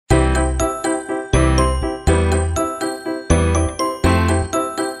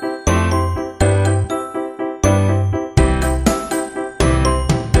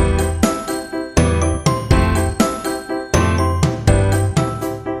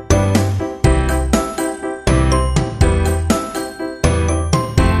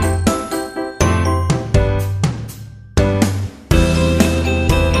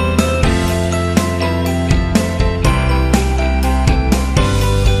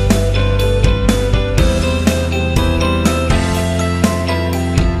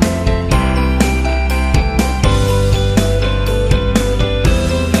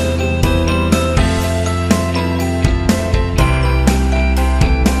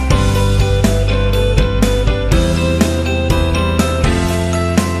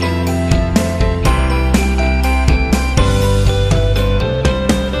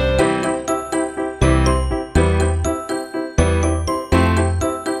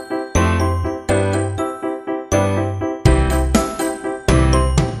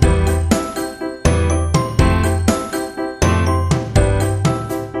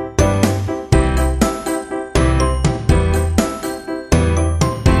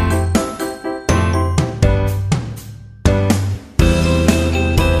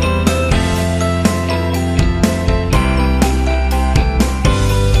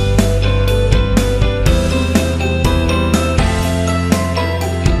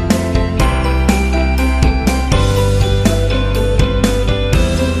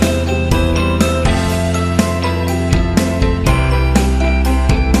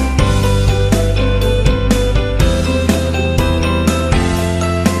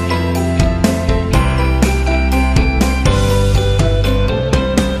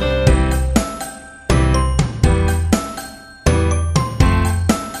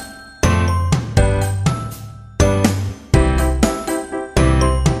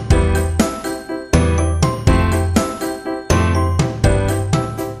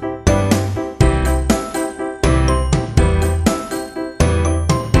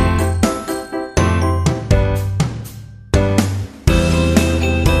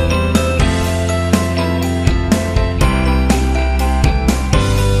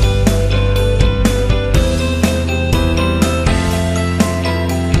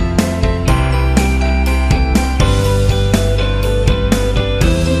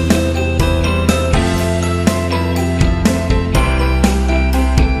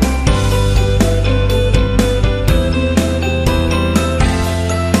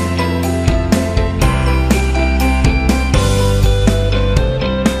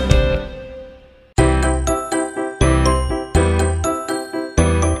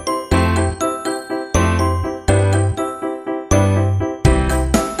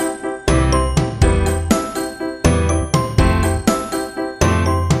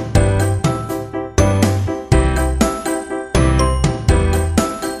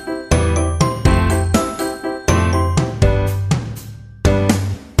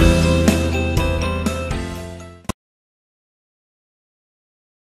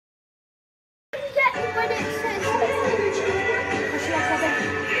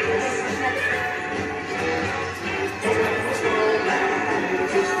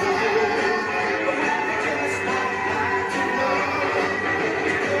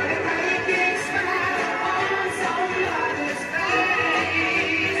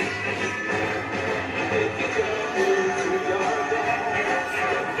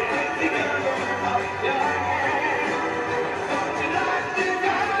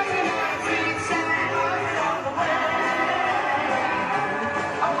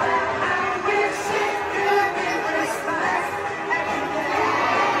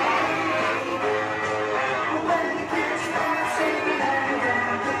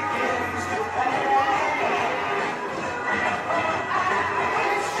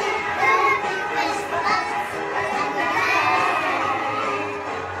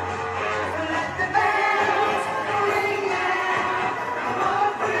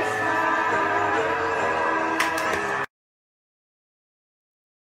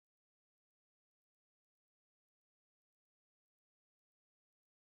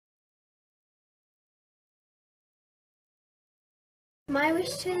My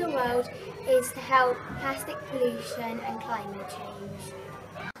wish to the world is to help plastic pollution and climate change.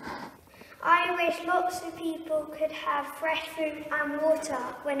 I wish lots of people could have fresh food and water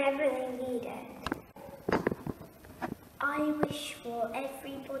whenever they need it. I wish for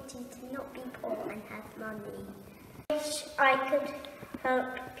everybody to not be poor and have money. I wish I could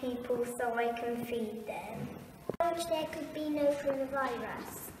help people so I can feed them. I wish there could be no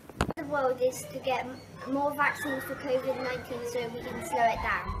coronavirus. The world is to get more vaccines for COVID-19 so we can slow it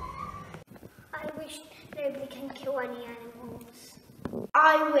down. I wish nobody can kill any animals.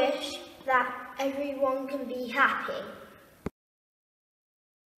 I wish that everyone can be happy.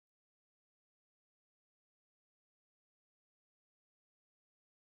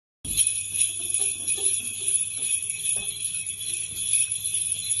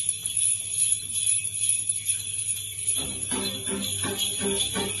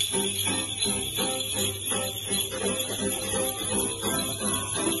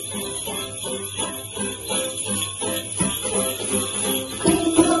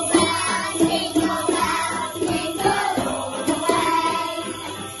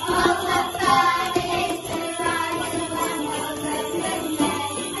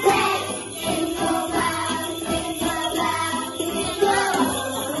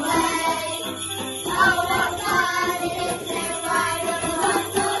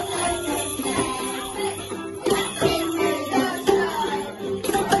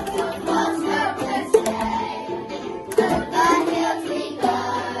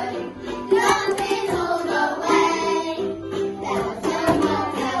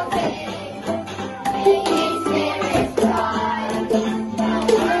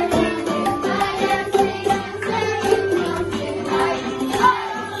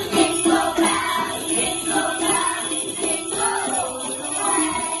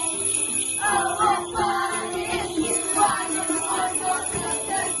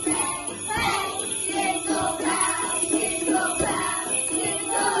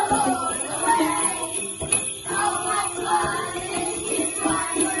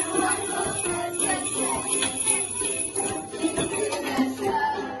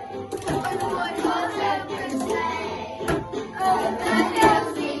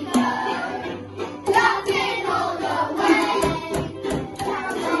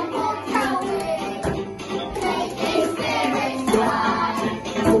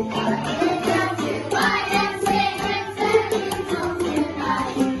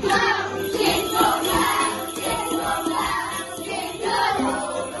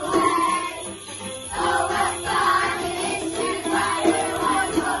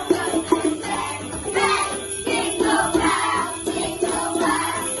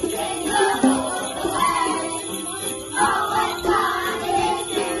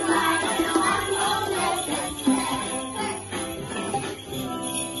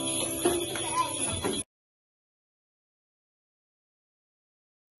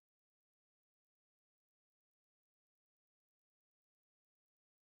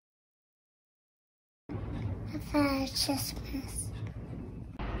 Christmas.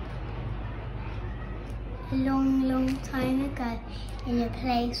 A long, long time ago, in a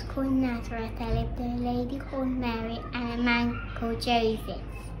place called Nazareth, there lived a lady called Mary and a man called Joseph.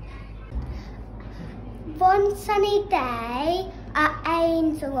 One sunny day, an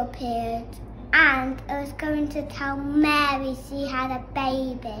angel appeared and it was going to tell Mary she had a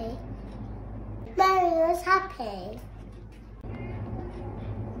baby. Mary was happy.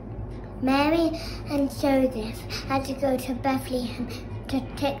 Mary and Joseph had to go to Bethlehem to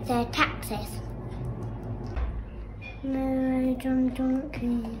take their taxes. Mary on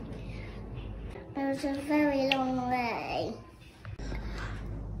donkey. It was a very long way.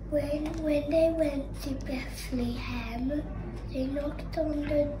 When they went to Bethlehem, they knocked on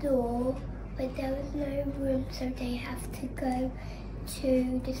the door, but there was no room, so they have to go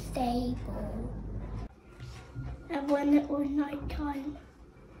to the stable. And when it was night time,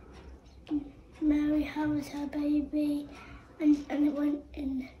 Mary held her baby and it went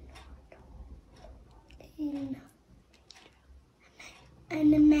in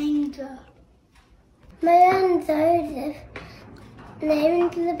the manger. Mary and Joseph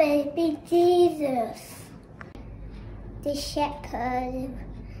named the baby Jesus. The shepherd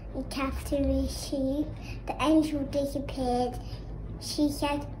looked after his sheep. The angel disappeared. She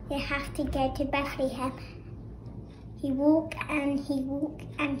said, "You have to go to Bethlehem." He walked and he walked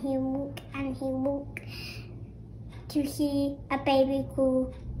and he walked and he walked to see a baby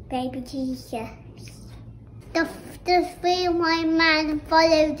called Baby Jesus. The three wise men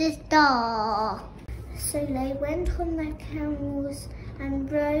followed the star. So they went on their camels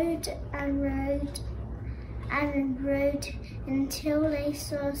and rode and rode and rode until they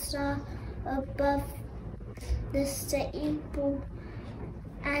saw a star above the stable,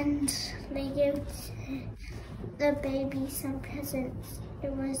 and they gave the baby some presents.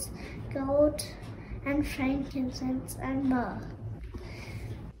 It was gold and frankincense and myrrh.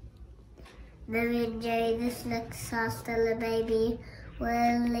 Mary and Joseph looked after the baby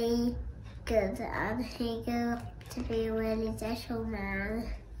really good, and he grew up to be a really special man.